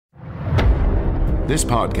This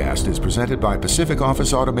podcast is presented by Pacific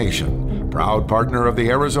Office Automation, proud partner of the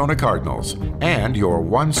Arizona Cardinals, and your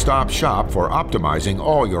one-stop shop for optimizing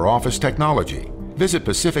all your office technology. Visit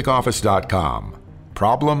pacificoffice.com.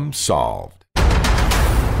 Problem solved.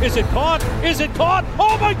 Is it caught? Is it caught?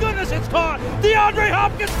 Oh my goodness, it's caught! DeAndre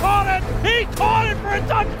Hopkins caught it! He caught it for a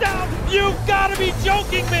touchdown! You've got to be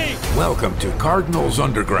joking me! Welcome to Cardinals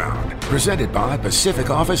Underground, presented by Pacific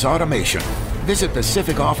Office Automation. Visit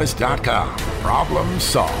pacificoffice.com. Problem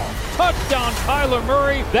solved. Touchdown, Kyler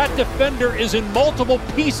Murray. That defender is in multiple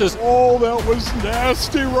pieces. Oh, that was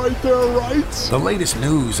nasty right there, right? The latest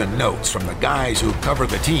news and notes from the guys who cover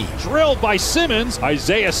the team. Drilled by Simmons.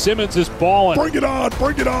 Isaiah Simmons is balling. Bring it on,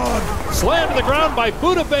 bring it on. Slammed to the ground by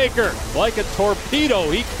Budda Baker. Like a torpedo,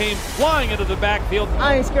 he came flying into the backfield.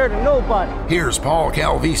 I ain't scared of nobody. Here's Paul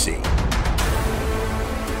Calvisi.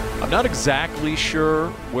 I'm not exactly sure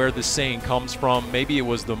where the saying comes from. Maybe it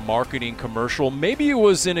was the marketing commercial. Maybe it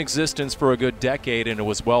was in existence for a good decade and it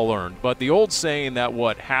was well earned. But the old saying that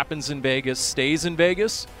what happens in Vegas stays in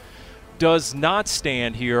Vegas does not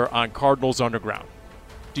stand here on Cardinals Underground.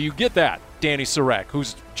 Do you get that? Danny Sarek,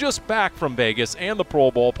 who's just back from Vegas and the Pro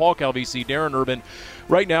Bowl, Paul Calvisi, Darren Urban.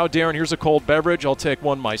 Right now, Darren, here's a cold beverage. I'll take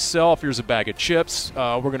one myself. Here's a bag of chips.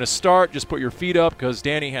 We're going to start. Just put your feet up because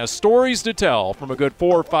Danny has stories to tell from a good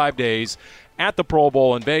 4 or 5 days at the Pro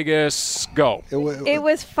Bowl in Vegas. Go. It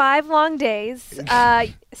was 5 long days.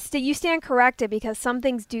 You stand corrected because some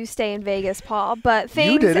things do stay in Vegas, Paul. But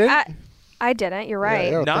things You didn't. I didn't. You're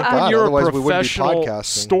right. Yeah, Not thank when God, you're a otherwise we wouldn't be professional podcasting.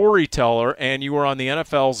 storyteller and you are on the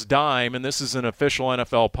NFL's dime, and this is an official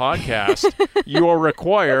NFL podcast, you are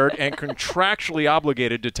required and contractually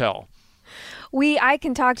obligated to tell. I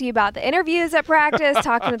can talk to you about the interviews at practice,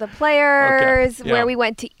 talking to the players, Okay, yeah. where we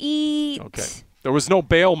went to eat. Okay. There was no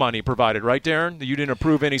bail money provided, right, Darren? You didn't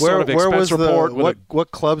approve any sort of expense report? What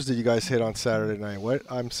clubs did you guys hit on Saturday night? What?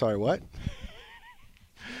 I'm sorry, what?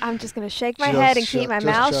 I'm just going to shake my Just head and check- keep my just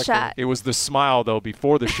mouth checking. shut. It was the smile, though,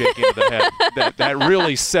 before the shaking of the head. That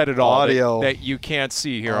really said it all. Audio. That you can't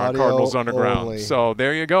see here on Audio Cardinals Underground. only. So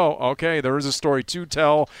there you go. Okay, there is a story to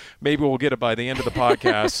tell. Maybe we'll get it by the end of the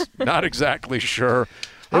podcast. Not exactly sure.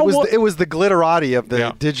 It was the glitterati of the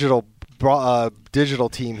Yeah. digital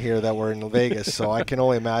team here that were in Vegas, so I can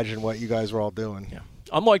only imagine what you guys were all doing. Yeah.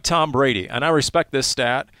 Unlike Tom Brady, and I respect this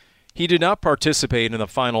stat, he did not participate in the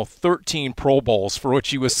final 13 Pro Bowls for which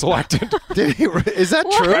he was selected. Did he? Is that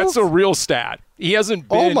true? That's a real stat. He hasn't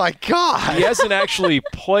been. Oh my God! He hasn't actually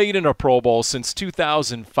played in a Pro Bowl since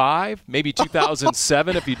 2005, maybe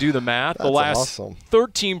 2007 if you do the math. That's the last awesome.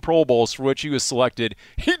 13 Pro Bowls for which he was selected,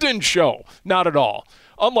 he didn't show. Not at all.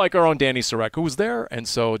 Unlike our own Danny Sarek, who was there. And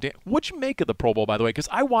so, what'd you make of the Pro Bowl, by the way? Because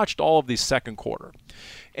I watched all of the second quarter,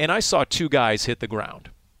 and I saw 2 guys hit the ground.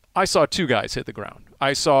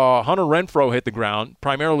 I saw Hunter Renfrow hit the ground,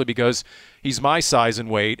 primarily because he's my size and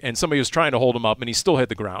weight, and somebody was trying to hold him up, and he still hit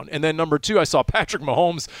the ground. And then number 2, I saw Patrick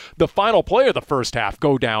Mahomes, the final play of the first half,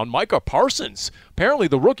 go down. Micah Parsons, apparently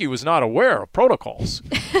the rookie was not aware of protocols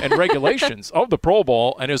and regulations of the Pro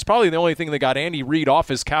Bowl, and it was probably the only thing that got Andy Reid off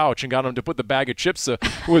his couch and got him to put the bag of chips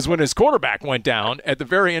was when his quarterback went down at the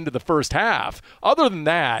very end of the first half. Other than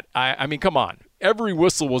that, I mean, come on. Every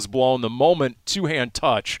whistle was blown the moment two-hand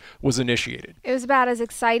touch was initiated. It was about as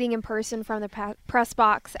exciting in person from the press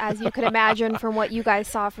box as you could imagine from what you guys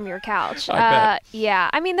saw from your couch. I bet. Yeah,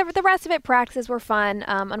 I mean, the rest of it, practices were fun.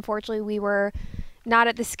 Unfortunately, we were not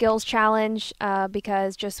at the skills challenge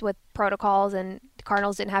because just with protocols, and the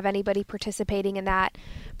Cardinals didn't have anybody participating in that.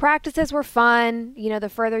 Practices were fun. You know, the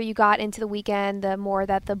further you got into the weekend, the more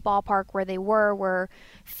that the ballpark where they were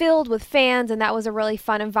filled with fans, and that was a really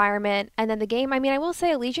fun environment. And then the game, I mean, I will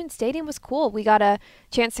say Allegiant Stadium was cool. We got a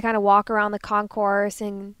chance to kind of walk around the concourse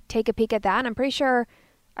and take a peek at that. And I'm pretty sure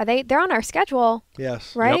they're on our schedule.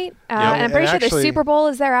 Yes. Right? Yep. And I'm pretty sure the actually, Super Bowl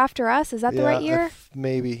is there after us. Is that the right year?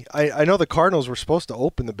 Maybe. I know the Cardinals were supposed to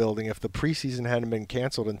open the building. If the preseason hadn't been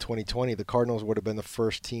canceled in 2020, the Cardinals would have been the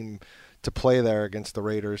first team to play there against the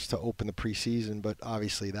Raiders to open the preseason, but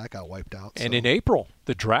obviously that got wiped out. And in April,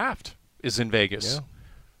 the draft is in Vegas.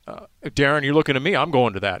 Yeah. Darren, you're looking at me. I'm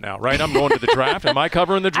going to that now, right? I'm going to the draft. Am I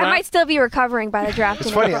covering the draft? I might still be recovering by the draft.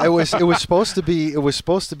 It's funny. It was supposed to be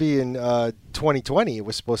in 2020. It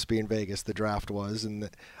was supposed to be in Vegas. The draft was, and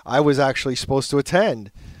I was actually supposed to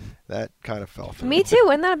attend. That kind of fell through. Me too.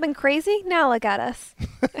 Wouldn't that have been crazy? Now look at us.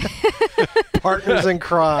 Partners in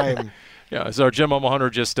crime. Yeah, as our Jim Omohunter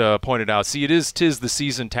just pointed out, see, tis the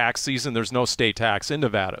season, tax season. There's no state tax in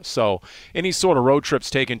Nevada. So any sort of road trips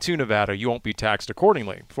taken to Nevada, you won't be taxed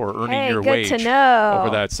accordingly for earning your wage to know. over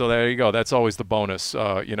that. So there you go. That's always the bonus,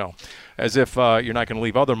 as if you're not going to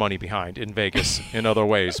leave other money behind in Vegas in other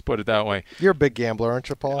ways, put it that way. You're a big gambler, aren't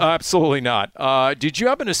you, Paul? Absolutely not. Did you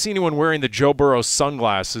happen to see anyone wearing the Joe Burrow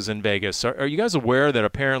sunglasses in Vegas? Are you guys aware that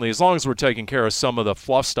apparently, as long as we're taking care of some of the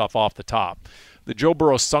fluff stuff off the top, the Joe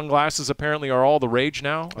Burrow sunglasses apparently are all the rage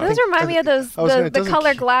now? Those remind me of those the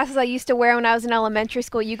colored glasses I used to wear when I was in elementary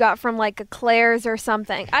school. You got from like a Claire's or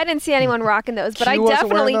something. I didn't see anyone rocking those, but I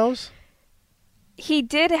definitely. Those? He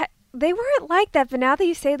did. They weren't like that, but now that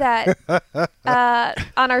you say that,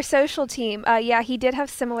 on our social team, yeah, he did have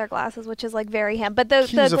similar glasses, which is like very him. But the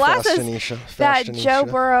glasses that Joe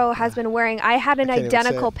Burrow has been wearing, I had an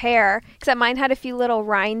identical pair, except mine had a few little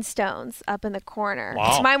rhinestones up in the corner.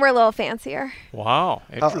 Wow. So mine were a little fancier. Wow.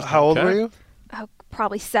 How old were you? Oh,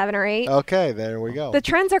 probably 7 or 8. Okay, there we go. The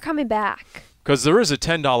trends are coming back. Because there is a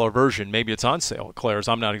 $10 version. Maybe it's on sale at Claire's.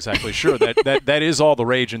 I'm not exactly sure. That is all the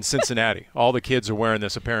rage in Cincinnati. All the kids are wearing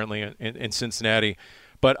this apparently in Cincinnati.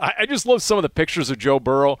 But I just love some of the pictures of Joe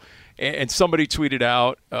Burrow. And somebody tweeted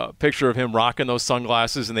out a picture of him rocking those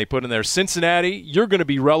sunglasses, and they put in there, Cincinnati, you're going to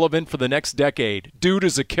be relevant for the next decade. Dude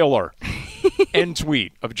is a killer. End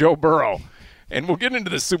tweet of Joe Burrow. And we'll get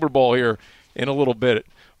into the Super Bowl here in a little bit.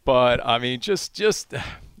 But, I mean, just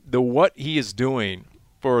the what he is doing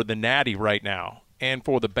for the Natty right now and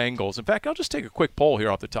for the Bengals. In fact, I'll just take a quick poll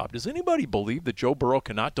here off the top. Does anybody believe that Joe Burrow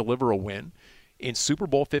cannot deliver a win in Super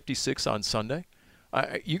Bowl 56 on Sunday?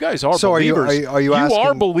 You guys are believers. Are you asking,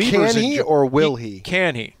 are believers can he or will he?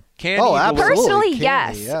 Can he? Can he? Absolutely. Personally,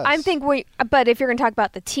 yes. I'm thinking, but if you're going to talk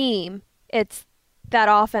about the team, it's that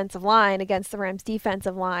offensive line against the Rams'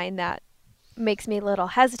 defensive line that makes me a little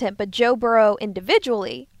hesitant. But Joe Burrow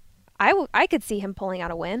individually, I could see him pulling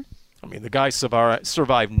out a win. I mean, the guy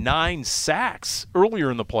survived 9 sacks earlier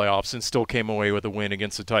in the playoffs and still came away with a win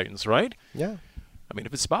against the Titans, right? Yeah. I mean,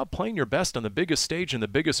 if it's about playing your best on the biggest stage in the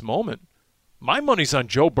biggest moment, my money's on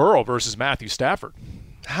Joe Burrow versus Matthew Stafford.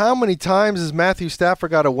 How many times has Matthew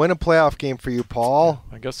Stafford got to win a playoff game for you, Paul?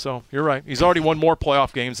 I guess so. You're right. He's already won more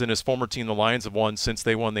playoff games than his former team, the Lions, have won since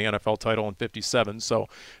they won the NFL title in '57. So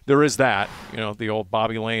there is that, the old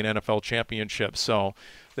Bobby Lane NFL championship. So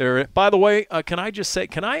there. By the way, can I just say,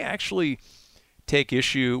 can I actually take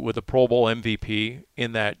issue with the Pro Bowl MVP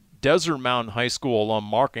in that Desert Mountain High School alum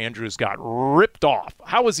Mark Andrews got ripped off?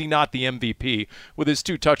 How is he not the MVP with his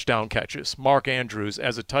 2 touchdown catches? Mark Andrews,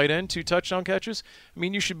 as a tight end, 2 touchdown catches? I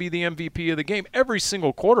mean, you should be the MVP of the game. Every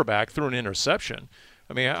single quarterback threw an interception.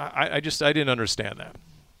 I mean, I didn't understand that.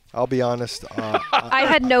 I'll be honest. I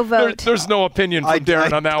had no vote. There's no opinion from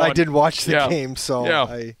Darren on that one. I did watch the game, so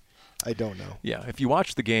I don't know. Yeah, if you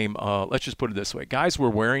watch the game, let's just put it this way. Guys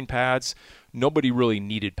were wearing pads. Nobody really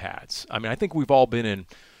needed pads. I mean, I think we've all been in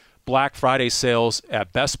Black Friday sales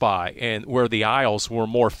at Best Buy and where the aisles were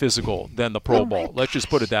more physical than the Pro Bowl. Let's just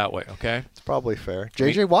put it that way, okay? It's probably fair.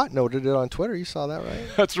 J.J. Watt noted it on Twitter. You saw that, right?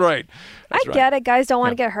 That's right. I get it. Guys don't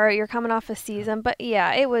want to get hurt. You're coming off a season. But,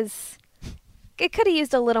 yeah, it could have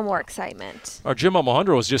used a little more excitement. Our Jim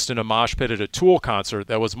Omohundro was just in a mosh pit at a Tool concert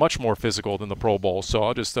that was much more physical than the Pro Bowl. So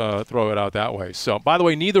I'll just throw it out that way. So, by the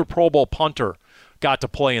way, neither Pro Bowl punter got to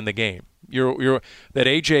play in the game. That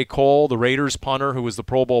A.J. Cole, the Raiders punter, who was the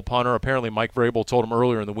Pro Bowl punter, apparently Mike Vrabel told him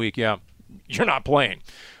earlier in the week, yeah, you're not playing.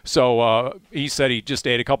 So he said he just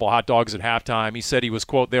ate a couple of hot dogs at halftime. He said he was,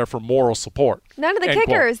 quote, there for moral support. None of the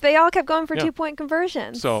kickers. Quote. They all kept going for 2-point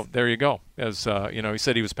conversions. So there you go. As he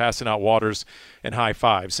said he was passing out waters and high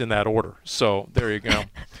fives in that order. So there you go.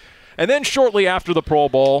 And then shortly after the Pro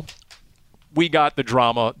Bowl, we got the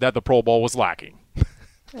drama that the Pro Bowl was lacking.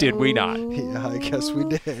 Did we not? Yeah, I guess we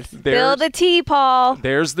did. Spill the tea, Paul.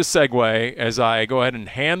 There's the segue as I go ahead and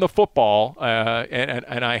hand the football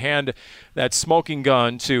and I hand that smoking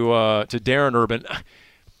gun to Darren Urban.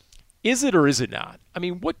 Is it or is it not? I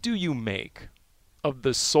mean, what do you make of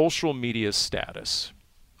the social media status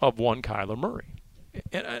of one Kyler Murray?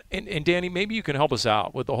 And Danny, maybe you can help us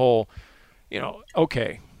out with the whole,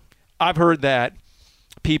 okay, I've heard that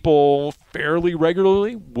people fairly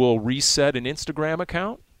regularly will reset an Instagram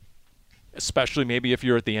account, especially maybe if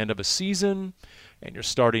you're at the end of a season and you're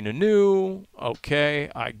starting anew.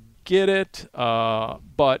 Okay, I get it.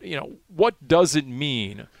 But, what does it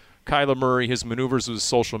mean, Kyler Murray, his maneuvers with his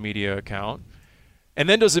social media account? And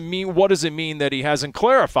then what does it mean that he hasn't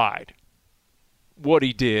clarified what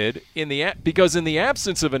he did because in the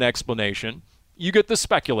absence of an explanation, you get the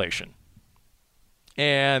speculation.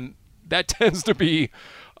 And that tends to be,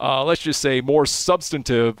 let's just say, more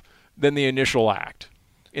substantive than the initial act.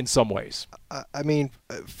 in some ways. I mean,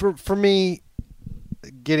 for me,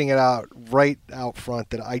 getting it out right out front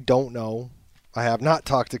that I don't know. I have not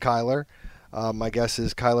talked to Kyler. My guess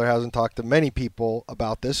is Kyler hasn't talked to many people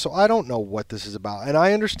about this, so I don't know what this is about. And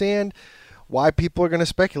I understand why people are going to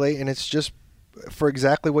speculate, and it's just for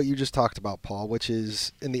exactly what you just talked about, Paul, which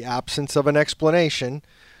is in the absence of an explanation,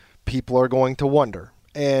 people are going to wonder.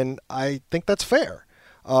 And I think that's fair.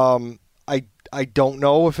 I don't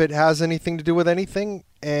know if it has anything to do with anything.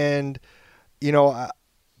 And, you know,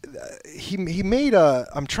 he made a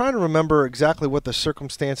 – I'm trying to remember exactly what the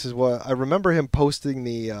circumstances were. I remember him posting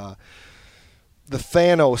the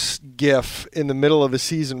Thanos gif in the middle of the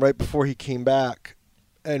season right before he came back,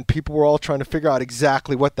 and people were all trying to figure out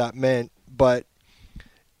exactly what that meant, but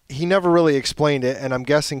he never really explained it, and I'm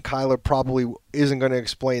guessing Kyler probably isn't going to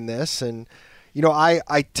explain this. And, you know,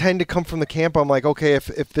 I tend to come from the camp, I'm like, okay,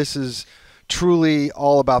 if this is truly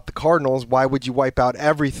all about the Cardinals, why would you wipe out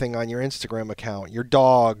everything on your Instagram account? Your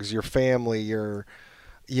dogs, your family, your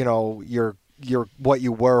what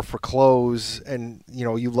you wear for clothes, and you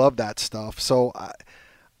know you love that stuff. So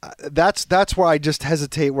that's where I just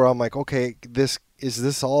hesitate. Where I'm like, okay, is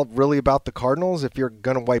this all really about the Cardinals? If you're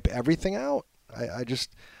gonna wipe everything out, I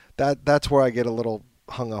just that's where I get a little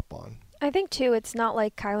hung up on. I think too, it's not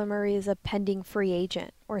like Kyler Murray is a pending free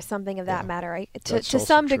agent or something of that matter. To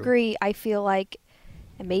some degree, I feel like,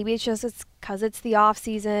 and maybe it's because it's the off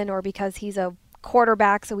season or because he's a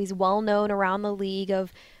quarterback, so he's well known around the league. Are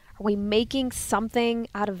we making something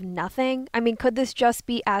out of nothing? I mean, could this just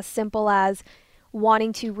be as simple as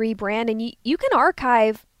wanting to rebrand? And you can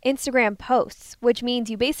archive Instagram posts, which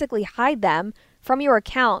means you basically hide them from your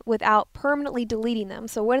account without permanently deleting them.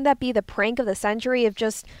 So wouldn't that be the prank of the century if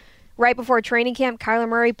just right before training camp, Kyler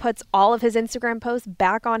Murray puts all of his Instagram posts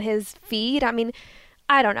back on his feed? I mean,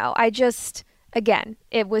 I don't know. Again,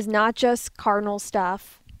 it was not just Cardinal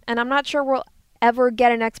stuff, and I'm not sure we'll ever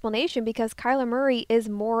get an explanation because Kyler Murray is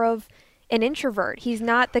more of an introvert. He's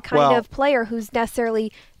not the kind of player who's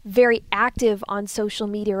necessarily very active on social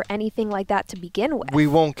media or anything like that to begin with. We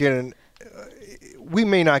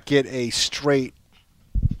may not get a straight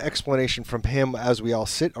explanation from him as we all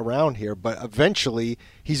sit around here, but eventually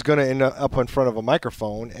he's going to end up in front of a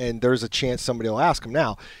microphone, and there's a chance somebody will ask him.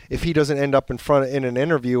 Now, if he doesn't end up in an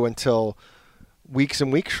interview until weeks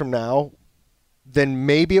and weeks from now, then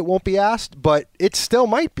maybe it won't be asked, but it still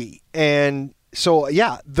might be. And so,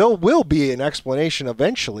 yeah, there will be an explanation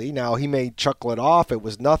eventually. Now, he may chuckle it off. It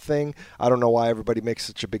was nothing. I don't know why everybody makes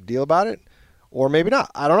such a big deal about it. Or maybe not.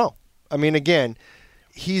 I don't know. I mean, again,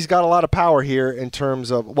 he's got a lot of power here in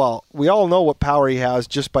terms of, well, we all know what power he has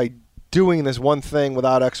just by doing this one thing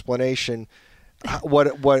without explanation. What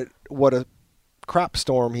a crap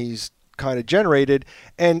storm he's kind of generated.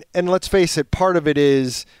 And let's face it, part of it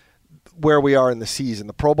is where we are in the season.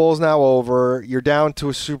 The Pro Bowl is now over. You're down to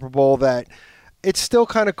a Super Bowl that it's still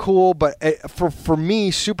kind of cool, but for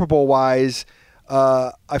me, Super Bowl wise,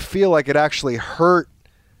 I feel like it actually hurt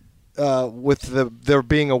with there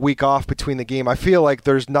being a week off between the game. I feel like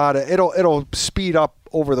there's not it'll speed up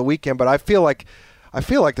over the weekend, but I feel like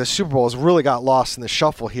the Super Bowl has really got lost in the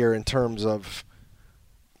shuffle here in terms of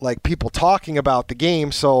like people talking about the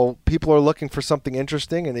game. So people are looking for something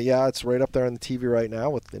interesting, and yeah, it's right up there on the TV right now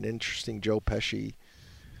with an interesting Joe Pesci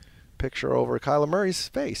picture over Kyler Murray's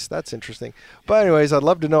face. That's interesting. But anyways, I'd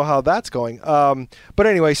love to know how that's going. But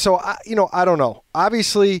anyway, so I don't know.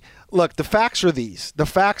 Obviously, look, the facts are these. The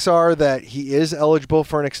facts are that he is eligible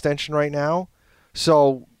for an extension right now.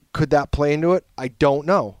 So could that play into it? I don't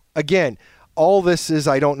know. Again, all this is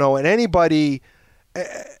I don't know. And anybody,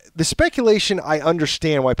 the speculation, I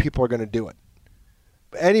understand why people are going to do it.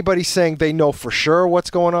 Anybody saying they know for sure what's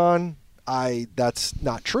going on, that's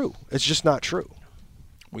not true. It's just not true.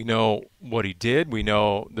 We know what he did. We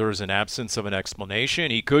know there's an absence of an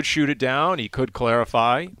explanation. He could shoot it down. He could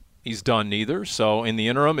clarify. He's done neither. So in the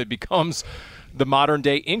interim, it becomes the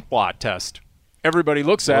modern-day ink blot test. Everybody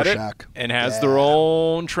looks at it and has their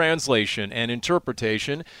own translation and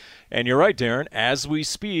interpretation. And you're right, Darren. As we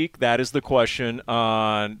speak, that is the question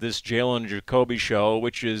on this Jalen Jacoby show,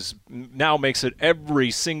 which is now makes it every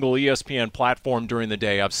single ESPN platform during the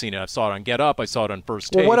day. I've seen it. I saw it on Get Up. I saw it on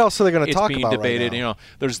First Take. Well, what else are they going to talk about? It's being debated. Right now?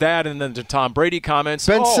 There's that, and then the Tom Brady comments.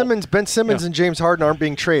 Ben Simmons, and James Harden aren't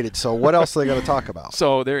being traded. So what else are they going to talk about?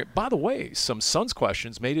 So there. By the way, some Suns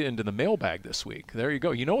questions made it into the mailbag this week. There you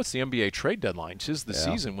go. It's the NBA trade dedeadline. 'Tis the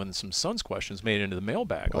season when some Suns questions made it into the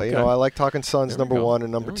mailbag. Well, I like talking Suns. Number one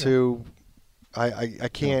and number two. I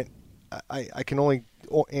can't. I can only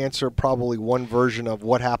answer probably one version of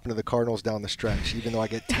what happened to the Cardinals down the stretch, even though I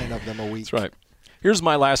get 10 of them a week. That's right. Here's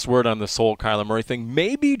my last word on this whole Kyler Murray thing.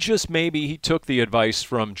 Maybe, just maybe, he took the advice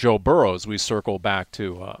from Joe Burrow as we circle back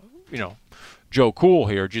to, Joe Cool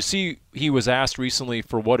here. Did you see he was asked recently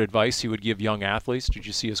for what advice he would give young athletes? Did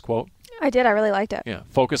you see his quote? I did. I really liked it. Yeah.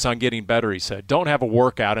 Focus on getting better, he said. Don't have a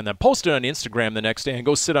workout and then post it on Instagram the next day and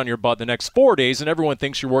go sit on your butt the next 4 days and everyone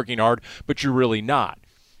thinks you're working hard, but you're really not.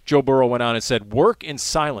 Joe Burrow went on and said, work in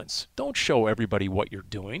silence. Don't show everybody what you're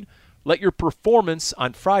doing. Let your performance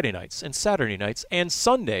on Friday nights and Saturday nights and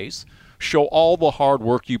Sundays show all the hard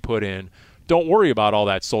work you put in. Don't worry about all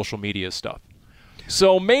that social media stuff.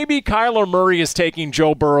 So maybe Kyler Murray is taking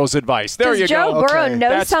Joe Burrow's advice. There you go. Does Joe Burrow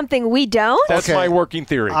know something we don't? That's my working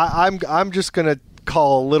theory. I'm just going to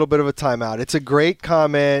call a little bit of a timeout. It's a great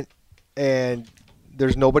comment, and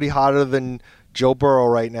there's nobody hotter than Joe Burrow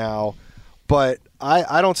right now. But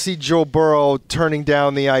I don't see Joe Burrow turning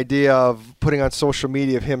down the idea of putting on social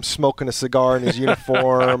media of him smoking a cigar in his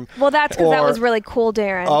uniform. Well, that's because that was really cool,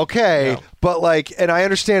 Darren. Okay, but and I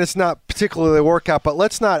understand it's not particularly a workout, but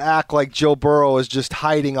let's not act like Joe Burrow is just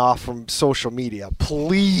hiding off from social media,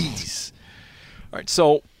 please. All right,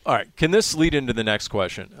 so can this lead into the next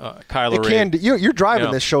question? Kyler, you're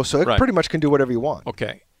driving this show, so it pretty much can do whatever you want.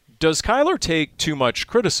 Okay, does Kyler take too much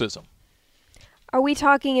criticism? Are we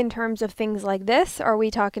talking in terms of things like this, or are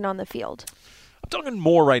we talking on the field? I'm talking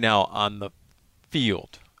more right now on the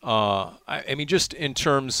field. I mean, just in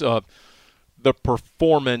terms of the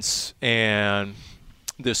performance and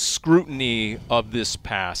the scrutiny of this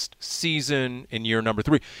past season in year number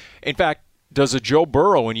 3. In fact, does a Joe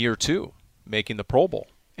Burrow in year 2, making the Pro Bowl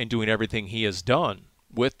and doing everything he has done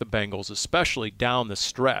with the Bengals, especially down the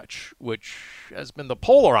stretch, which has been the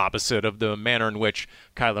polar opposite of the manner in which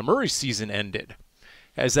Kyler Murray's season ended.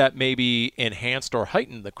 Has that maybe enhanced or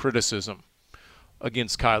heightened the criticism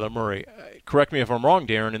against Kyler Murray? Correct me if I'm wrong,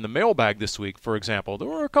 Darren. In the mailbag this week, for example, there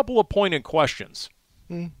were a couple of pointed questions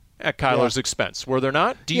at Kyler's expense. Were there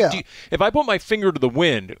not? If I put my finger to the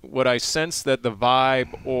wind, would I sense that the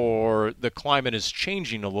vibe or the climate is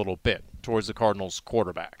changing a little bit towards the Cardinals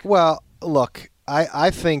quarterback? Well, look,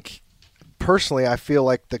 I think personally I feel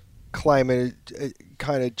like the climate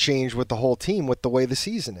kind of changed with the whole team with the way the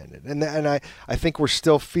season ended, and I think we're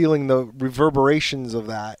still feeling the reverberations of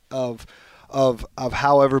that of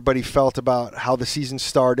how everybody felt about how the season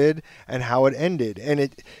started and how it ended,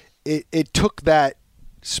 and it took that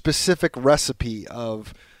specific recipe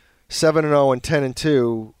of 7-0 and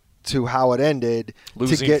 10-2 to how it ended,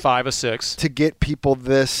 losing 5 of 6 to get people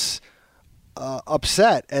this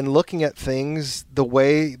upset and looking at things the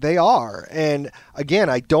way they are. And again,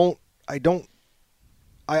 I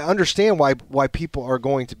understand why people are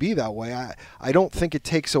going to be that way. I don't think it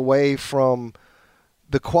takes away from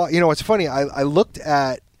the quality. It's funny. I looked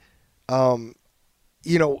at, Kyler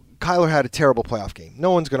had a terrible playoff game.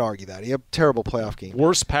 No one's going to argue that. He had a terrible playoff game.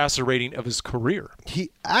 Worst passer rating of his career.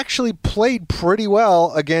 He actually played pretty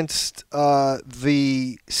well against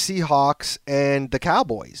the Seahawks and the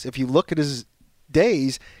Cowboys. If you look at his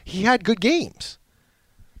days, he had good games.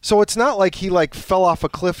 So it's not like he fell off a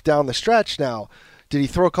cliff down the stretch. Now, did he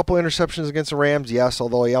throw a couple interceptions against the Rams? Yes,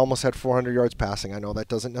 although he almost had 400 yards passing. I know that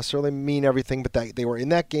doesn't necessarily mean everything, but they were in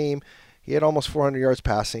that game. He had almost 400 yards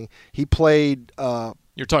passing. He played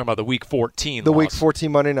You're talking about the Week 14 The loss. Week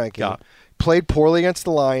 14 Monday night game. Yeah. Played poorly against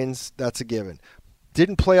the Lions. That's a given.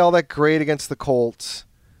 Didn't play all that great against the Colts,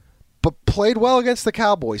 but played well against the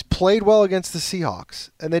Cowboys. Played well against the Seahawks,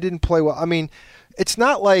 and they didn't play well. I mean, it's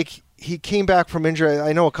not like he came back from injury.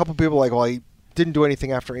 I know a couple people well, he didn't do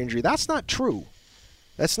anything after injury. That's not true.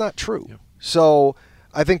 That's not true. Yeah. So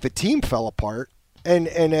I think the team fell apart. And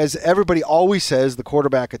as everybody always says, the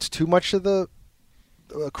quarterback gets too much of the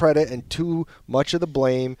credit and too much of the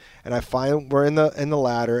blame. And I find we're in the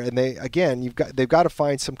latter. And they've got to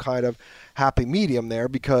find some kind of happy medium there,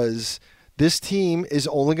 because this team is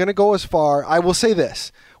only going to go as far. I will say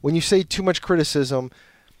this: when you say too much criticism,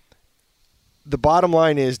 the bottom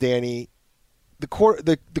line is, Danny,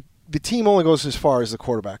 the team only goes as far as the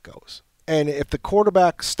quarterback goes. And if the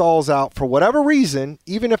quarterback stalls out for whatever reason,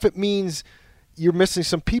 even if it means you're missing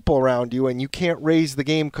some people around you and you can't raise the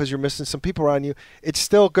game because you're missing some people around you, it's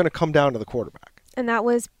still going to come down to the quarterback. And that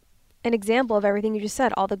was an example of everything you just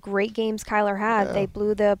said. All the great games Kyler had, they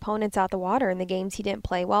blew the opponents out the water. And the games he didn't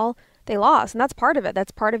play well, they lost. And that's part of it.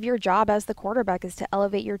 That's part of your job as the quarterback, is to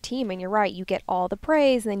elevate your team. And you're right, you get all the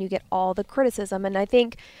praise and then you get all the criticism. And I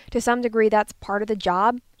think to some degree that's part of the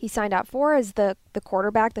job he signed up for. As the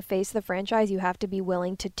quarterback, the face of the franchise, you have to be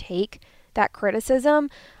willing to take that criticism.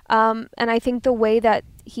 And I think the way that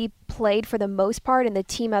he played for the most part and the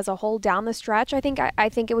team as a whole down the stretch, I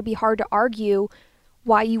think it would be hard to argue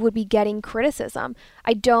why you would be getting criticism.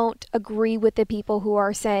 I don't agree with the people who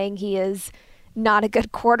are saying he is not a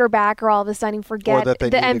good quarterback or all of a sudden forget or that they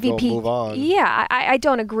the need MVP. To go move on. Yeah, I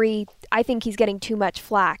don't agree. I think he's getting too much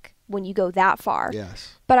flack when you go that far.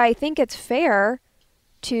 Yes. But I think it's fair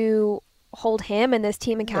to hold him and this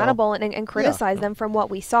team accountable and criticize them from what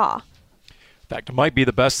we saw. In fact, it might be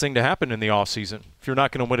the best thing to happen in the offseason. If you're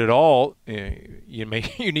not going to win it all, you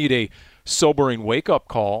need a sobering wake-up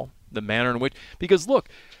call, the manner in which – because, look,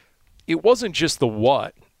 it wasn't just the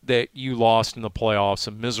what that you lost in the playoffs,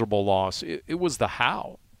 a miserable loss. It was the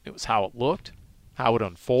how. It was how it looked, how it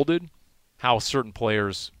unfolded, how certain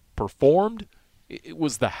players performed. It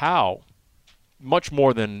was the how, much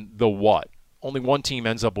more than the what. Only one team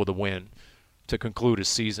ends up with a win to conclude a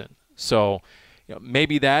season. So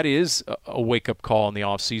maybe that is a wake-up call in the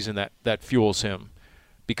offseason that fuels him.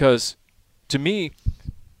 Because to me,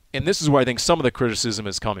 and this is where I think some of the criticism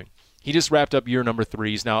is coming, he just wrapped up year number 3.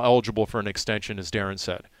 He's now eligible for an extension, as Darren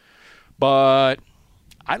said. But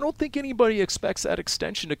I don't think anybody expects that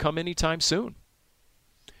extension to come anytime soon.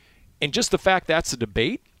 And just the fact that's a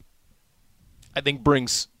debate, I think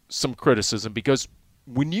brings some criticism, because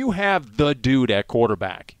when you have the dude at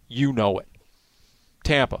quarterback, you know it.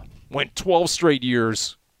 Tampa went 12 straight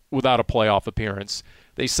years without a playoff appearance.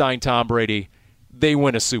 They signed Tom Brady. They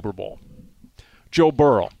win a Super Bowl. Joe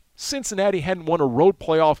Burrow. Cincinnati hadn't won a road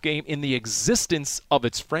playoff game in the existence of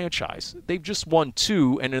its franchise. They've just won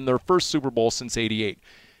 2, and in their first Super Bowl since '88.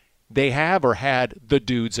 They have or had the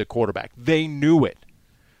dudes at quarterback. They knew it.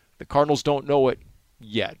 The Cardinals don't know it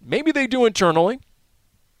yet. Maybe they do internally,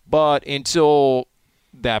 but until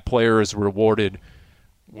that player is rewarded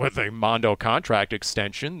with a Mondo contract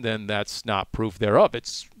extension, then that's not proof thereof.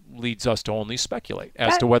 It leads us to only speculate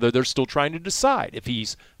as to whether they're still trying to decide if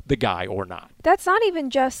he's the guy or not. That's not even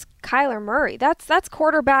just Kyler Murray. That's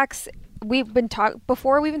quarterbacks. We've been talking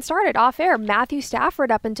before we even started off air. Matthew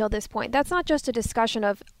Stafford up until this point. That's not just a discussion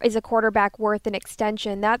of is a quarterback worth an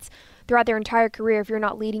extension. That's throughout their entire career if you're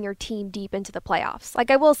not leading your team deep into the playoffs.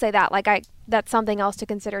 Like, I will say that. That's something else to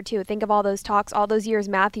consider too. Think of all those talks, all those years,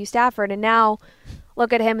 Matthew Stafford, and now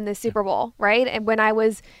look at him in the Super Bowl, right? And when I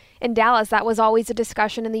was in Dallas, that was always a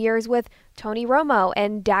discussion in the years with Tony Romo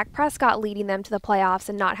and Dak Prescott leading them to the playoffs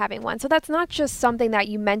and not having one. So that's not just something that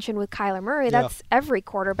you mentioned with Kyler Murray. That's every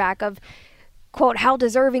quarterback of, quote, how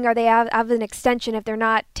deserving are they of an extension if they're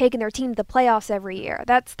not taking their team to the playoffs every year?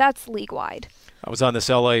 That's league-wide. I was on this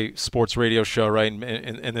LA sports radio show, right,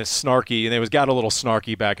 and this snarky, and it got a little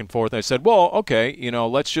snarky back and forth. I said, well, okay,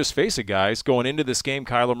 let's just face it, guys. Going into this game,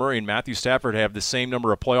 Kyler Murray and Matthew Stafford have the same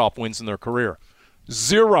number of playoff wins in their career.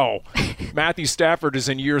 0. Matthew Stafford is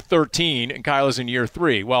in year 13 and Kyle's in year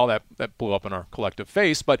 3. Well, that blew up in our collective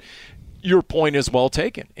face, but your point is well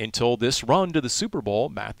taken. Until this run to the Super Bowl,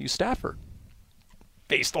 Matthew Stafford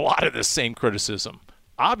faced a lot of the same criticism,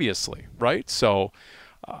 obviously, right? So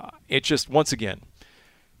it just, once again,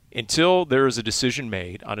 until there is a decision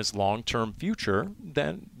made on his long-term future,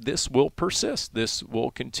 then this will persist. This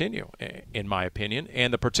will continue, in my opinion.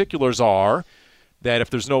 And the particulars are that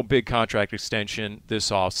if there's no big contract extension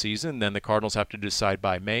this offseason, then the Cardinals have to decide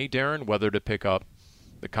by May, Darren, whether to pick up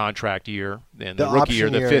the contract year and the rookie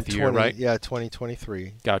year, the 5th year, right? Yeah,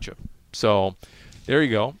 2023. Gotcha. So there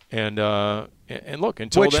you go. And look,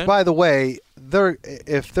 until then. Which, then, by the way,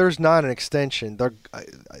 if there's not an extension,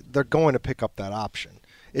 they're going to pick up that option.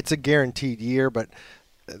 It's a guaranteed year, but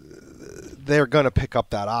they're going to pick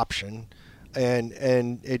up that option, and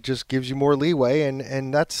it just gives you more leeway,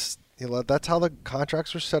 and that's. That's how the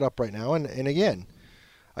contracts are set up right now. And again,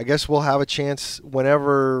 I guess we'll have a chance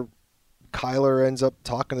whenever Kyler ends up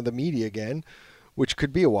talking to the media again, which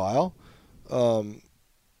could be a while. We'll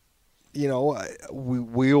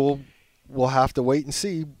have to wait and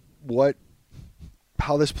see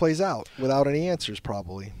how this plays out without any answers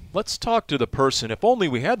probably. Let's talk to the person. If only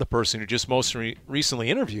we had the person who just most recently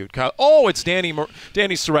interviewed Kyle. Oh, it's Danny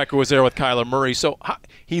Sirek was there with Kyler Murray. So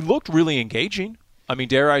he looked really engaging. I mean,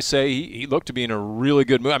 dare I say, he looked to be in a really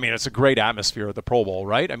good mood. I mean, it's a great atmosphere at the Pro Bowl,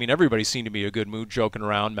 right? I mean, everybody seemed to be in a good mood, joking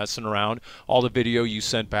around, messing around. All the video you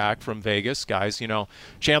sent back from Vegas, guys,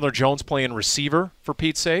 Chandler Jones playing receiver, for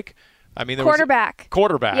Pete's sake. I mean, quarterback.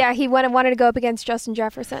 Quarterback. Yeah, he wanted to go up against Justin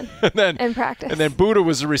Jefferson in practice. And then Buddha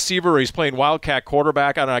was a receiver. He's playing Wildcat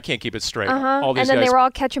quarterback. I don't know. I can't keep it straight. All these and then guys. They were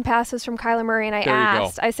all catching passes from Kyler Murray, and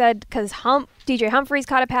I said, because DJ Humphries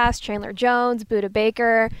caught a pass, Chandler Jones, Buddha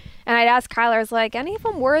Baker, and I'd asked Kyler, I was like, any of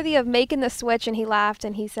them worthy of making the switch? And he laughed,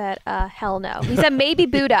 and he said, hell no. He said, maybe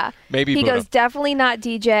Buddha. Maybe He Buddha. goes, definitely not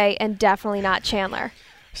DJ and definitely not Chandler.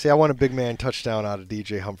 See, I want a big man touchdown out of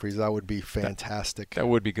DJ Humphries. That would be fantastic. That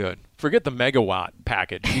would be good. Forget the megawatt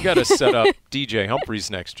package. You got to set up DJ Humphries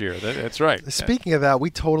next year. That's right. Speaking of that, we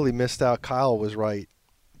totally missed out. Kyle was right.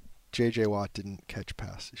 J.J. Watt didn't catch a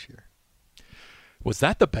pass this year. Was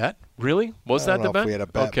that the bet? Really? Was that the bet? We had a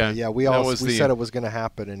bet. Okay. Yeah, we said it was going to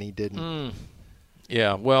happen, and he didn't.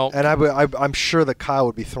 Yeah, well. And I'm sure that Kyle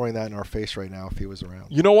would be throwing that in our face right now if he was around.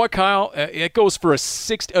 You know what, Kyle? It goes for a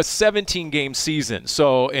 17-game season.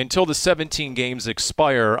 So until the 17 games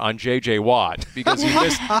expire on J.J. Watt, because he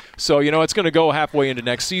missed. So, it's going to go halfway into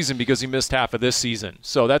next season because he missed half of this season.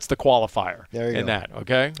 So that's the qualifier in that,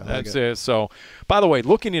 okay? That's it. So, by the way,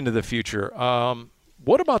 looking into the future,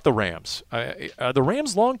 what about the Rams? Are the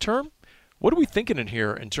Rams long-term? What are we thinking in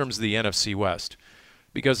here in terms of the NFC West?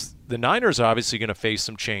 Because the Niners are obviously going to face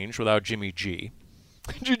some change without Jimmy G.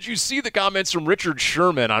 Did you see the comments from Richard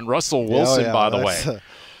Sherman on Russell Wilson, by the way?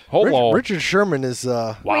 Hello. Richard Sherman is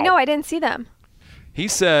Wow. Wait, no, I didn't see them. He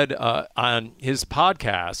said on his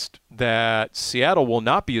podcast that Seattle will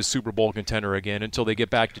not be a Super Bowl contender again until they get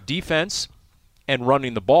back to defense and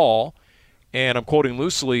running the ball. And I'm quoting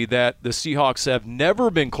loosely that the Seahawks have never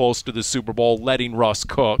been close to the Super Bowl letting Russ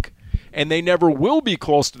cook. And they never will be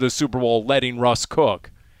close to the Super Bowl letting Russ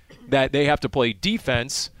cook. That they have to play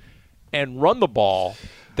defense and run the ball.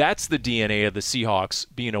 That's the DNA of the Seahawks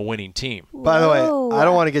being a winning team. By the way, I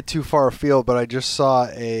don't want to get too far afield, but I just saw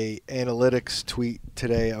a analytics tweet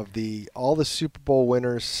today of all the Super Bowl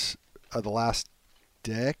winners of the last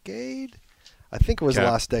decade. I think it was the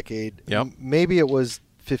last decade. Yep. Maybe it was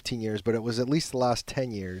 15 years, but it was at least the last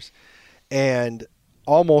 10 years. And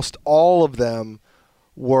almost all of them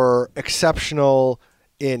were exceptional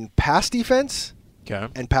in pass defense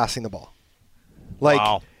and passing the ball.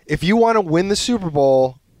 Like, if you want to win the Super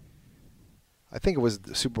Bowl, I think it was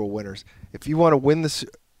the Super Bowl winners. If you want to win the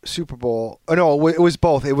Super Bowl, it was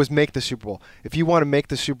both. It was make the Super Bowl. If you want to make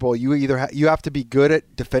the Super Bowl, you either you have to be good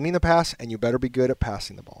at defending the pass, and you better be good at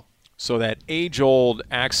passing the ball. So that age-old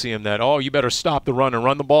axiom that, you better stop the run and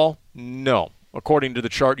run the ball, no. According to the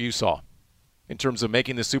chart you saw, in terms of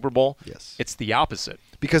making the Super Bowl, yes, it's the opposite.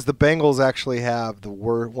 Because the Bengals actually have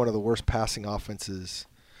one of the worst passing offenses,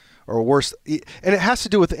 or worst, and it has to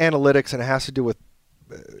do with analytics, and it has to do with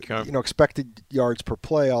expected yards per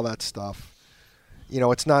play, all that stuff.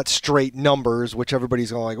 It's not straight numbers, which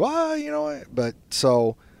everybody's going like, well,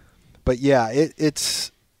 but yeah,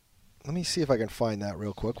 it's. Let me see if I can find that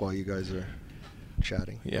real quick while you guys are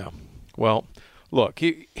chatting. Yeah. Well, look.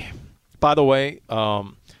 By the way,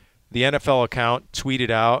 the NFL account tweeted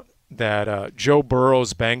out that Joe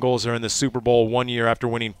Burrow's Bengals are in the Super Bowl 1 year after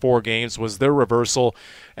winning 4 games was their reversal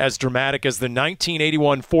as dramatic as the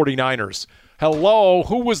 1981 49ers. Hello,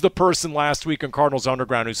 who was the person last week on Cardinals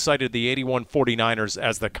Underground who cited the 81 49ers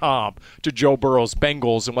as the comp to Joe Burrow's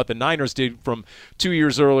Bengals and what the Niners did from 2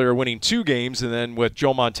 years earlier, winning 2 games, and then with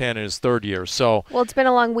Joe Montana in his 3rd year? So, well, it's been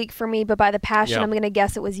a long week for me, but by the passion, I'm going to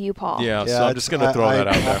guess it was you, Paul. Yeah, so I'm just going to throw that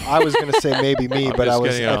out there. I was going to say maybe me, but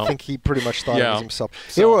I think he pretty much thought it was himself.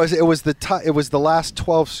 So, it was the last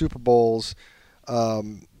 12 Super Bowls.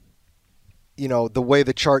 The way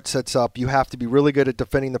the chart sets up, you have to be really good at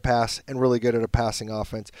defending the pass and really good at a passing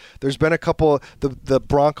offense. There's been a couple, the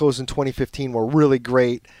Broncos in 2015 were really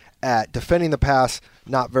great at defending the pass,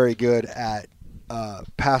 not very good at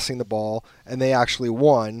passing the ball, and they actually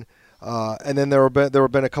won. And then there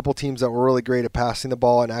have been a couple teams that were really great at passing the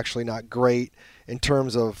ball and actually not great in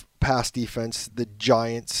terms of pass defense. The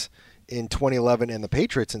Giants in 2011 and the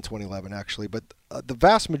Patriots in 2011, actually. But the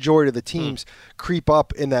vast majority of the teams creep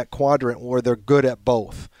up in that quadrant where they're good at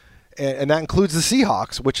both. And that includes the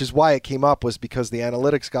Seahawks, which is why it came up, was because the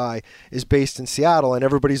analytics guy is based in Seattle, and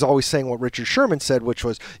everybody's always saying what Richard Sherman said, which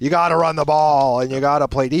was, you got to run the ball and you got to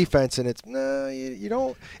play defense. And it's, no, you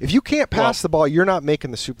don't. If you can't pass the ball, you're not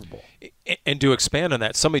making the Super Bowl. And to expand on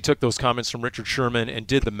that, somebody took those comments from Richard Sherman and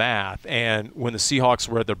did the math. And when the Seahawks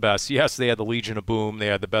were at their best, yes, they had the Legion of Boom. They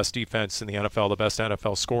had the best defense in the NFL, the best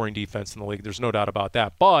NFL scoring defense in the league. There's no doubt about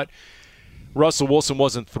that. But Russell Wilson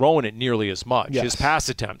wasn't throwing it nearly as much. Yes. His pass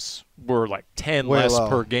attempts were like 10 less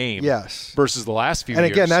per game versus the last few years.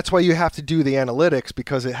 And again, that's why you have to do the analytics,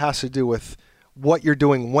 because it has to do with what you're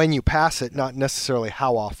doing when you pass it, not necessarily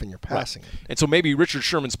how often you're passing it. And so maybe Richard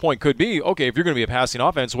Sherman's point could be, okay, if you're going to be a passing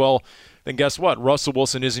offense, well, then guess what? Russell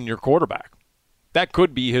Wilson isn't your quarterback. That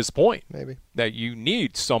could be his point. Maybe. That you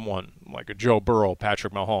need someone like a Joe Burrow,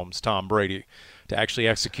 Patrick Mahomes, Tom Brady to actually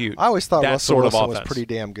execute I always thought that Russell sort of Wilson offense. was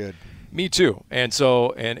pretty damn good. Me too. And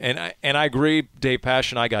so, and I agree, Dave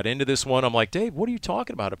Pash and I got into this one. I'm like, Dave, what are you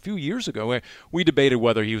talking about? A few years ago, we debated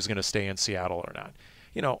whether he was going to stay in Seattle or not.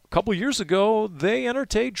 A couple years ago, they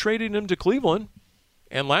entertained trading him to Cleveland,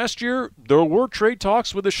 And last year, there were trade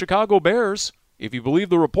talks with the Chicago Bears, if you believe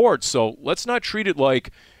the reports. So let's not treat it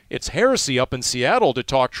like it's heresy up in Seattle to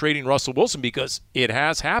talk trading Russell Wilson, because it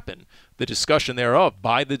has happened, the discussion thereof,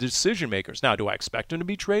 by the decision makers. Now, do I expect him to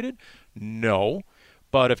be traded? No.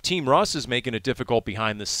 But if Team Russ is making it difficult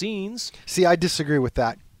behind the scenes. See, I disagree with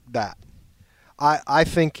that. I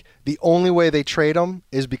think the only way they trade him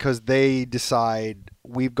is because they decide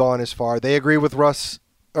we've gone as far. They agree with Russ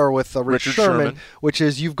or with Richard Sherman, which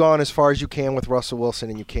is you've gone as far as you can with Russell Wilson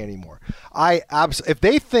and you can't anymore. If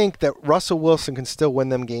they think that Russell Wilson can still win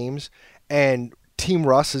them games and Team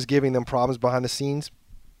Russ is giving them problems behind the scenes,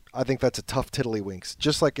 I think that's a tough tiddlywinks,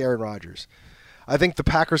 just like Aaron Rodgers. I think the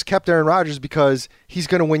Packers kept Aaron Rodgers because he's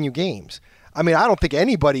going to win you games. I mean, I don't think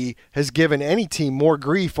anybody has given any team more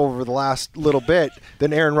grief over the last little bit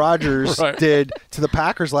than Aaron Rodgers did to the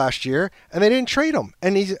Packers last year, and they didn't trade him.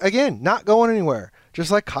 And he's, again, not going anywhere.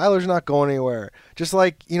 Just like Kyler's not going anywhere. Just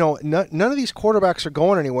like, none of these quarterbacks are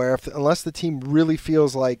going anywhere unless the team really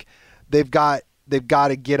feels like they've got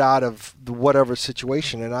to get out of whatever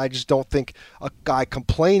situation. And I just don't think a guy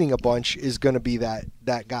complaining a bunch is going to be that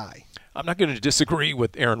guy. I'm not going to disagree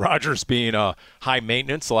with Aaron Rodgers being high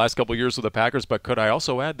maintenance the last couple of years with the Packers, but could I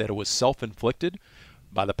also add that it was self-inflicted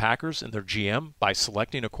by the Packers and their GM by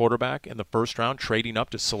selecting a quarterback in the first round, trading up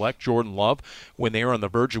to select Jordan Love when they were on the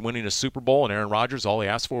verge of winning a Super Bowl, and Aaron Rodgers, all he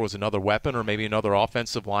asked for was another weapon or maybe another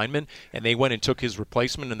offensive lineman, and they went and took his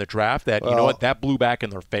replacement in the draft. That, you know what, that blew back in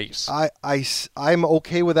their face. I'm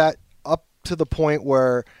okay with that up to the point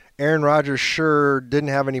where Aaron Rodgers sure didn't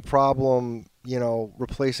have any problem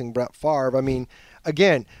replacing Brett Favre. I mean,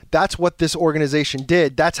 again, that's what this organization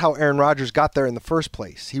did. That's how Aaron Rodgers got there in the first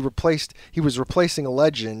place. He was replacing a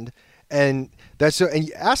legend, and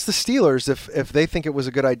you ask the Steelers if they think it was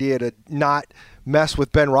a good idea to not mess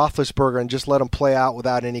with Ben Roethlisberger and just let him play out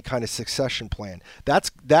without any kind of succession plan.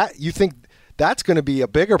 You think that's going to be a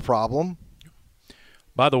bigger problem?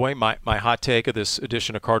 By the way, my hot take of this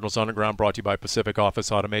edition of Cardinals Underground brought to you by Pacific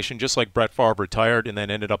Office Automation. Just like Brett Favre retired and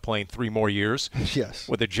then ended up playing 3 more years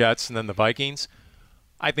with the Jets and then the Vikings,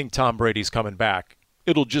 I think Tom Brady's coming back.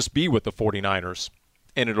 It'll just be with the 49ers,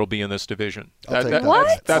 and it'll be in this division.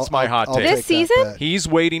 That's my hot take. This season? He's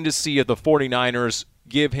waiting to see if the 49ers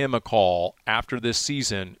give him a call after this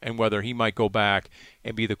season and whether he might go back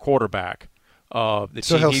and be the quarterback. The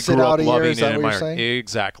team he grew up loving and admiring.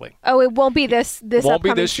 Exactly. Oh, it won't be this won't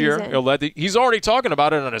be this year. Season. He's already talking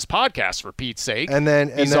about it on his podcast, for Pete's sake. And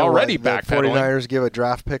then he's already backpedaling. The 49ers give a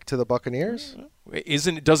draft pick to the Buccaneers?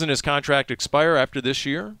 Doesn't his contract expire after this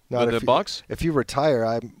year with the Bucs? If you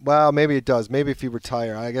retire, maybe it does. Maybe if you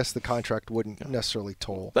retire, I guess the contract wouldn't necessarily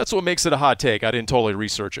toll. That's what makes it a hot take. I didn't totally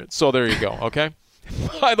research it. So there you go, okay?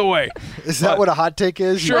 By the way. Is that what a hot take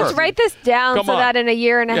is? Sure. Let's write this down that in a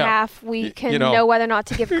year and a half we can know whether or not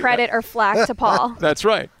to give credit or flack to Paul. That's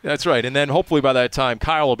right. And then hopefully by that time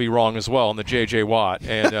Kyle will be wrong as well in the J.J. Watt.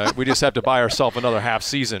 And we just have to buy ourselves another half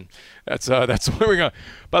season. That's where we're going.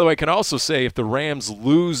 By the way, I can also say if the Rams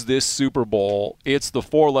lose this Super Bowl, it's the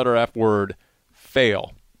 4-letter F word,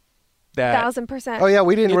 fail. 1,000%. Oh, yeah,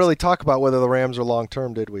 we didn't really talk about whether the Rams are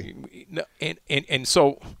long-term, did we? And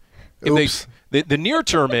so if the near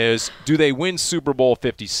term is, do they win Super Bowl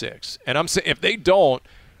 56? And I'm saying if they don't,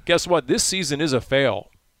 guess what? This season is a fail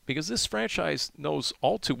because this franchise knows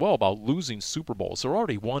all too well about losing Super Bowls. They're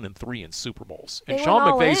already 1-3 in Super Bowls. And Sean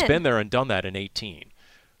McVay's been there and done that in 18.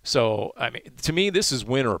 So, I mean, to me, this is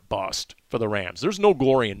win or bust for the Rams. There's no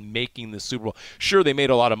glory in making the Super Bowl. Sure, they made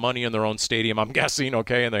a lot of money in their own stadium, I'm guessing,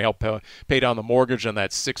 okay, and they helped pay down the mortgage on that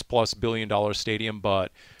 $6+ billion stadium.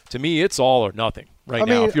 But to me, it's all or nothing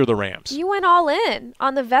now if you're the Rams. You went all in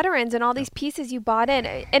on the veterans and all these pieces you bought in.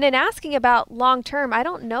 And in asking about long-term, I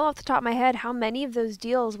don't know off the top of my head how many of those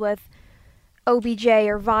deals with OBJ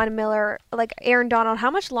or Von Miller, like Aaron Donald, how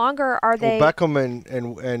much longer are they? Well, Beckham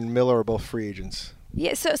and Miller are both free agents.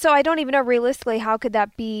 Yeah, so I don't even know realistically how could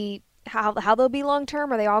that be, how they'll be long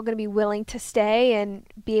term. Are they all going to be willing to stay and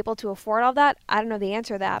be able to afford all that? I don't know the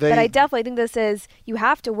answer to that, but I definitely think this is, you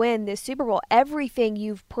have to win this Super Bowl. Everything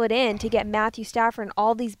you've put in to get Matthew Stafford and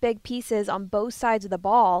all these big pieces on both sides of the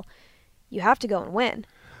ball, you have to go and win.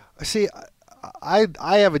 See, I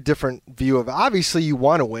have a different view of it. Obviously, you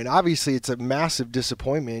want to win. Obviously, it's a massive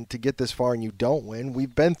disappointment to get this far and you don't win.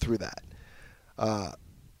 We've been through that,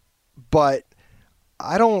 but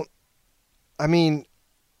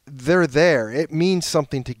they're there. It means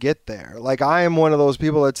something to get there. Like, I am one of those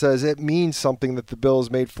people that says it means something that the Bills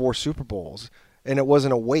made 4 Super Bowls. and it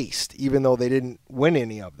wasn't a waste, even though they didn't win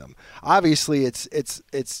any of them. Obviously,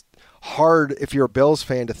 it's hard if you're a Bills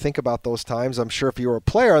fan to think about those times. I'm sure if you were a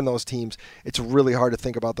player on those teams, it's really hard to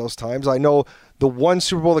think about those times. I know the one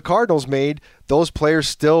Super Bowl the Cardinals made, those players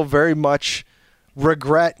still very much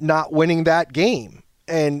regret not winning that game.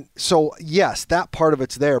 And so, yes, that part of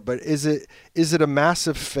it's there, but is it a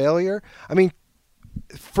massive failure? I mean,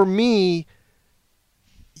 for me,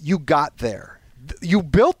 you got there. You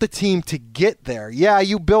built the team to get there. Yeah,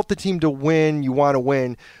 you built the team to win. You want to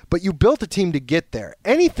win, but you built the team to get there.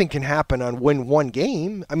 Anything can happen on win one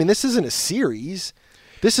game. I mean, this isn't a series.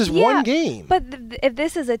 This is one game. But if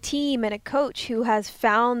this is a team and a coach who has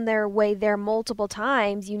found their way there multiple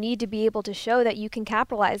times, you need to be able to show that you can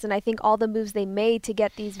capitalize. And I think all the moves they made to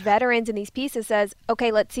get these veterans and these pieces says,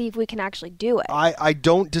 okay, let's see if we can actually do it. I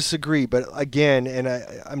don't disagree, but again, and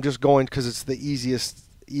I'm just going because it's the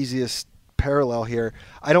easiest parallel here.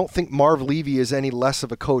 I don't think Marv Levy is any less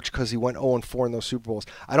of a coach because he went 0-4 in those Super Bowls.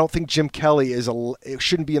 I don't think Jim Kelly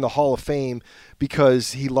shouldn't be in the Hall of Fame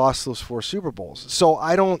because he lost those 4 Super Bowls. So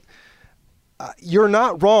I don't. You're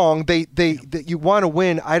not wrong. That you want to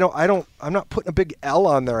win. I'm not putting a big L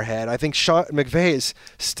on their head. I think Sean McVay is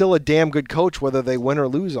still a damn good coach whether they win or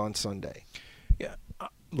lose on Sunday. Yeah.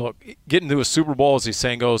 Look, getting to a Super Bowl, as he's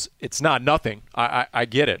saying goes, it's not nothing. I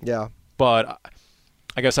get it. Yeah. But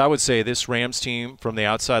I guess I would say this Rams team from the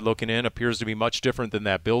outside looking in appears to be much different than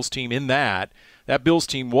that Bills team in that Bills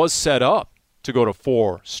team was set up to go to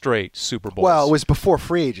 4 straight Super Bowls. Well, it was before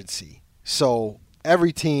free agency. So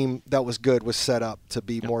every team that was good was set up to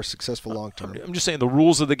be more successful long term. I'm just saying the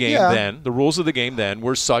rules of the game then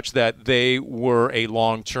were such that they were a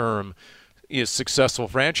long-term successful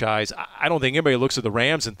franchise. I don't think anybody looks at the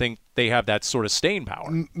Rams and think they have that sort of staying power.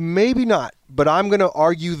 Maybe not, but I'm going to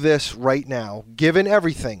argue this right now, given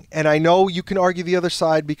everything. And I know you can argue the other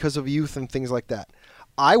side because of youth and things like that.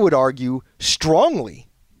 I would argue strongly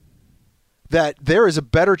that there is a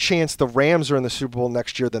better chance the Rams are in the Super Bowl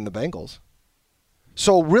next year than the Bengals.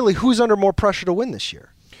 So really, who's under more pressure to win this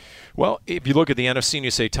year? Well, if you look at the NFC and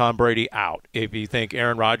you say Tom Brady out, if you think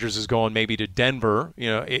Aaron Rodgers is going maybe to Denver,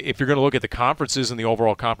 if you're going to look at the conferences and the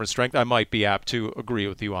overall conference strength, I might be apt to agree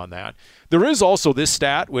with you on that. There is also this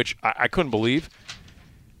stat, which I couldn't believe.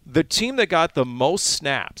 The team that got the most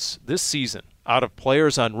snaps this season out of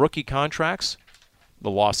players on rookie contracts, the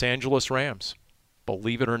Los Angeles Rams.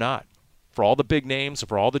 Believe it or not. For all the big names,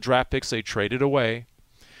 for all the draft picks they traded away,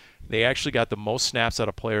 they actually got the most snaps out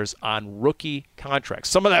of players on rookie contracts.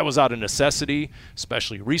 Some of that was out of necessity,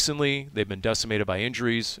 especially recently. They've been decimated by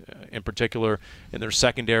injuries, in particular in their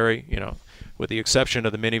secondary. With the exception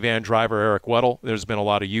of the minivan driver, Eric Weddle, there's been a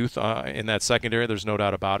lot of youth in that secondary. There's no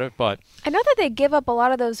doubt about it. But I know that they give up a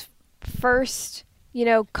lot of those first,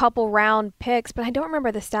 couple round picks, but I don't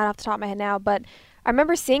remember the stat off the top of my head now. But I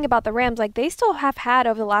remember seeing about the Rams, they still have had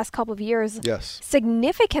over the last couple of years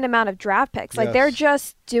significant amount of draft picks. They're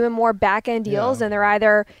just doing more back-end deals, and they're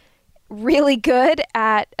either really good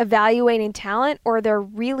at evaluating talent or they're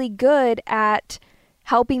really good at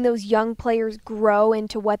helping those young players grow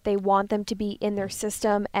into what they want them to be in their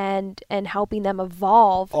system and helping them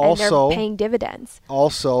evolve, and they're paying dividends.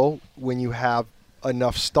 Also, when you have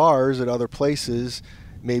enough stars at other places,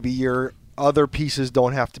 maybe your other pieces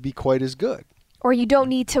don't have to be quite as good. Or you don't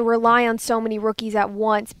need to rely on so many rookies at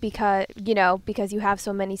once because you have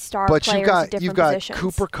so many star players at different positions. You've got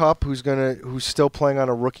Cooper Kupp who's still playing on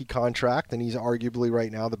a rookie contract, and he's arguably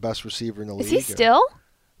right now the best receiver in the league. Is he still?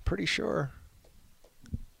 Pretty sure.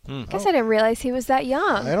 I guess I didn't realize he was that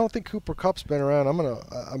young. I don't think Cooper Kupp's been around.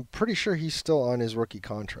 I'm pretty sure he's still on his rookie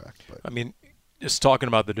contract. But I mean, just talking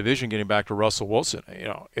about the division, getting back to Russell Wilson.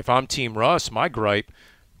 If I'm Team Russ, my gripe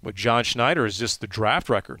with John Schneider is just the draft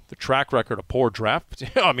record, the track record of poor draft.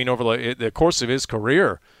 Over the course of his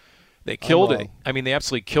career, they killed it. I mean, they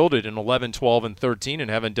absolutely killed it in 11, 12, and 13 and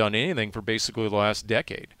haven't done anything for basically the last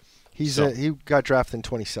decade. He got drafted in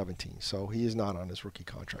 2017, so he is not on his rookie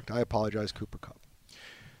contract. I apologize, Cooper Kupp.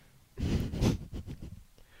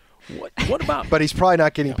 What about? But he's probably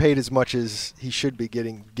not getting paid as much as he should be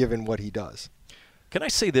getting given what he does. Can I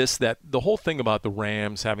say this, that the whole thing about the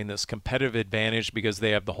Rams having this competitive advantage because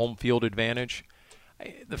they have the home field advantage,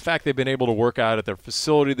 the fact they've been able to work out at their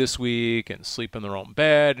facility this week and sleep in their own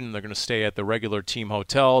bed, and they're going to stay at the regular team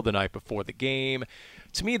hotel the night before the game,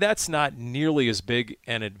 to me that's not nearly as big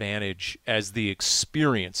an advantage as the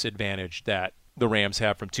experience advantage that the Rams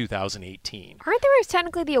have from 2018. Aren't the Rams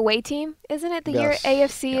technically the away team? Isn't it the year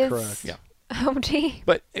AFC is home team?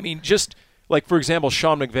 But, just – for example,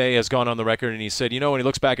 Sean McVay has gone on the record and he said, when he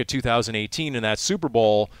looks back at 2018 and that Super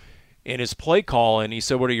Bowl, in his play call, and he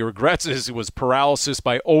said what he regrets is it was paralysis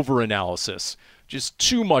by overanalysis. Just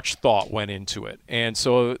too much thought went into it. And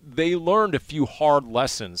so they learned a few hard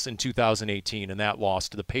lessons in 2018 in that loss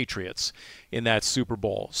to the Patriots in that Super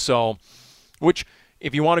Bowl. So, which,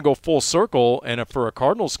 if you want to go full circle and for a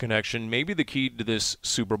Cardinals connection, maybe the key to this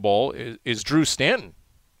Super Bowl is Drew Stanton.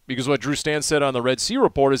 Because what Drew Stanton said on the Red Sea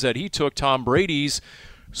Report is that he took Tom Brady's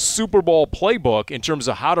Super Bowl playbook in terms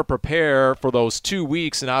of how to prepare for those 2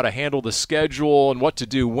 weeks and how to handle the schedule and what to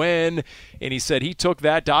do when. And he said he took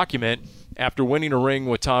that document after winning a ring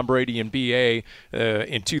with Tom Brady and BA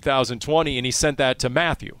in 2020, and he sent that to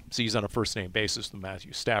Matthew. So he's on a first-name basis with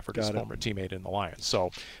Matthew Stafford, his former teammate in the Lions.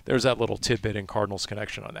 So there's that little tidbit in Cardinals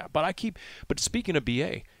connection on that. But speaking of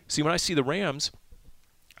BA, see, when I see the Rams,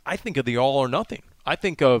 I think of the all or nothing. I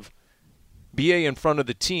think of BA in front of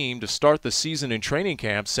the team to start the season in training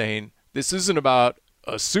camp saying, this isn't about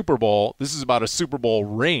a Super Bowl, this is about a Super Bowl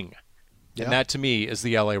ring. Yeah. And that, to me, is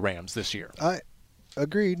the LA Rams this year.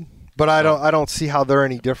 Agreed. But I don't see how they're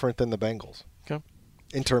any different than the Bengals. Okay.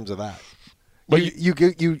 In terms of that. But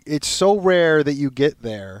it's so rare that you get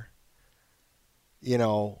there,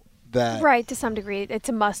 that right, to some degree. It's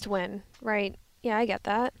a must win, right? Yeah, I get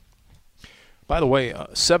that. By the way,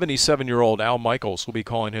 77-year-old Al Michaels will be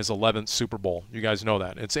calling his 11th Super Bowl. You guys know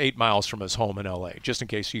that. It's 8 miles from his home in L.A., just in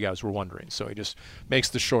case you guys were wondering. So he just makes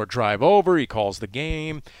the short drive over. He calls the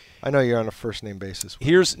game. I know you're on a first-name basis. I'm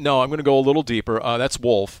going to go a little deeper. That's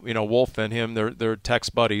Wolf. Wolf and him, they're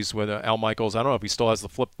text buddies with Al Michaels. I don't know if he still has the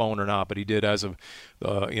flip phone or not, but he did as of,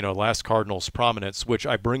 last Cardinals prominence, which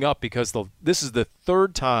I bring up because this is the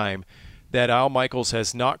third time that Al Michaels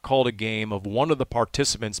has not called a game of one of the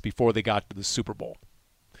participants before they got to the Super Bowl.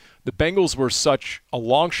 The Bengals were such a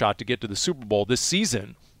long shot to get to the Super Bowl this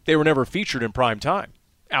season, they were never featured in prime time.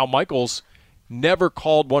 Al Michaels never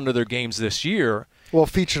called one of their games this year. Well,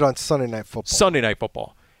 featured on Sunday Night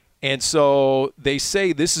Football. And so they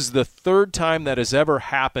say this is the third time that has ever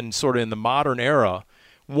happened sort of in the modern era.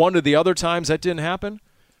 One of the other times that didn't happen,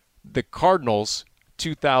 the Cardinals,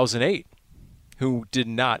 2008. Who did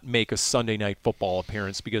not make a Sunday Night Football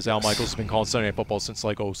appearance because Al Michaels has been calling Sunday Night Football since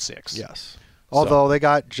like 2006. Yes. Although they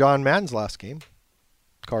got John Madden's last game,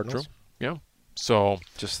 Cardinals. True. Yeah. So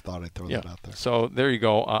just thought I'd throw that out there. So there you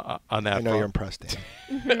go on that. I know you're impressed,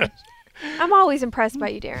 Dan. I'm always impressed by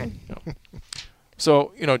you, Darren. Yeah.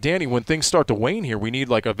 So, Danny, when things start to wane here, we need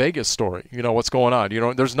like a Vegas story. What's going on?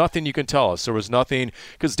 There's nothing you can tell us. There was nothing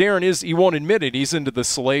 – because Darren he won't admit it. He's into the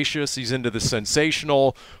salacious. He's into the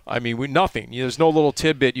sensational. I mean, nothing. There's no little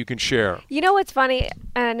tidbit you can share. You know what's funny,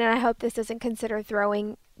 and I hope this isn't considered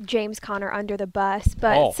throwing James Conner under the bus,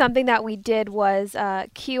 but something that we did was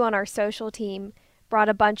Q on our social team brought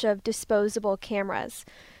a bunch of disposable cameras.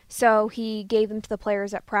 So he gave them to the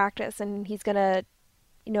players at practice, and he's going to –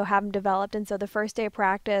 have them developed. And so the first day of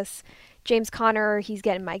practice, James Conner, he's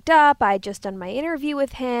getting mic'd up. I just done my interview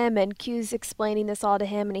with him, and Q's explaining this all to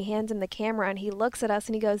him, and he hands him the camera, and he looks at us,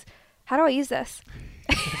 and he goes, how do I use this?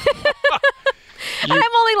 And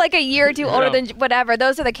I'm only like a year or two older than whatever.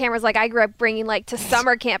 Those are the cameras like I grew up bringing like to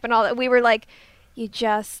summer camp and all that. We were like, you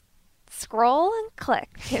just scroll and click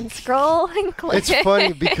and scroll and click. It's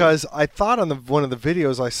funny because I thought on one of the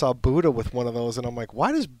videos I saw Buddha with one of those, and I'm like,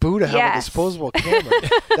 why does Buddha have a disposable camera?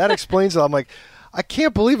 That explains it. I'm like, I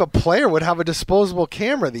can't believe a player would have a disposable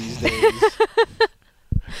camera these days.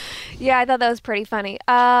 Yeah, I thought that was pretty funny.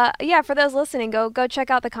 For those listening, go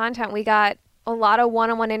check out the content. We got a lot of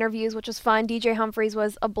one-on-one interviews, which was fun. DJ Humphries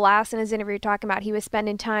was a blast in his interview talking about he was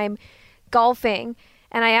spending time golfing.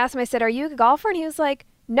 And I asked him, I said, are you a golfer? And he was like,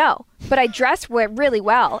 no, but I dress really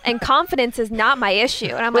well, and confidence is not my issue.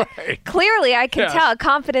 And I'm like, clearly I can tell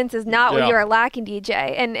confidence is not what you are lacking, DJ.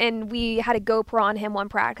 And we had a GoPro on him one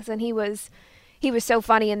practice, and he was so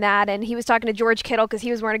funny in that. And he was talking to George Kittle because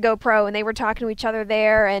he was wearing a GoPro, and they were talking to each other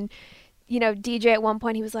there. And, DJ at one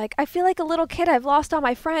point, he was like, I feel like a little kid. I've lost all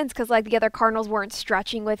my friends because like the other Cardinals weren't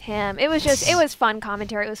stretching with him. It was fun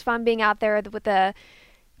commentary. It was fun being out there with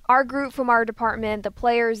our group from our department, the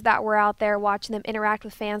players that were out there watching them interact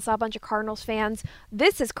with fans, saw a bunch of Cardinals fans.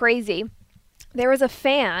 This is crazy. There was a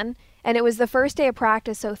fan, and it was the first day of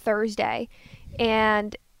practice, so Thursday,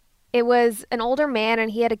 and it was an older man,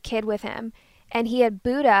 and he had a kid with him, and he had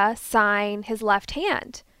Buddha sign his left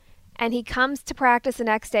hand. And he comes to practice the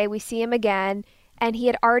next day. We see him again, and he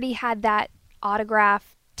had already had that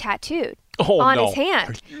autograph tattooed on his hand.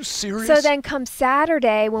 Are you serious? So then come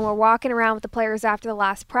Saturday when we're walking around with the players after the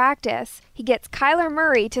last practice, he gets Kyler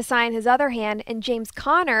Murray to sign his other hand and James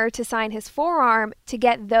Conner to sign his forearm to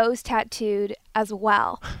get those tattooed as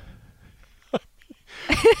well.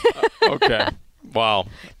 Okay. Wow.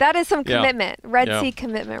 That is some Yeah. commitment. Red Yeah. Sea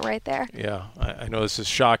commitment right there. Yeah, I know this is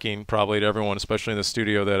shocking probably to everyone, especially in the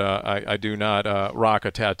studio, that I do not rock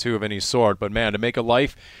a tattoo of any sort. But, man, to make a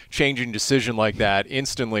life-changing decision like that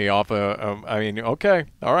instantly off okay.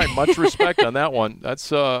 All right, much respect on that one.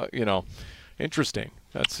 That's, interesting.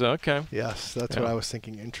 That's okay. Yes, that's what I was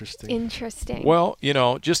thinking. Interesting. Well,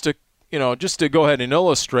 just to go ahead and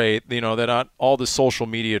illustrate, that not all the social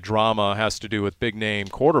media drama has to do with big name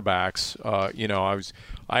quarterbacks.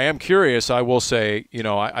 I am curious. I will say,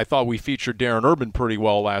 I thought we featured Darren Urban pretty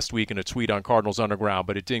well last week in a tweet on Cardinals Underground,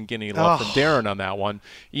 but it didn't get any love from Darren on that one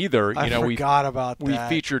either. I forgot about that. We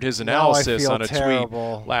featured his Now I analysis feel on a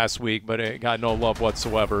terrible. tweet last week, but it got no love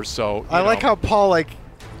whatsoever. So I like how Paul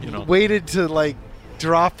waited to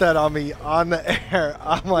drop that on me on the air.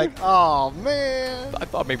 I'm like, oh man. I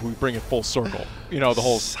thought maybe we bring it full circle. The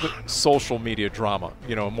whole social media drama.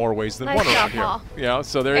 In more ways than Nice one job, around here. Paul. Yeah.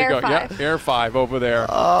 So there you Air go. 5. Yeah. Air 5 over there.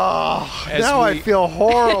 Oh, now I feel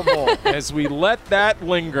horrible. As we let that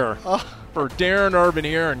linger for Darren Urban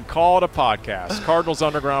here and call it a podcast. Cardinals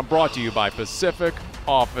Underground brought to you by Pacific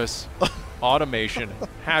Office Automation.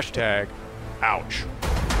 #ouch.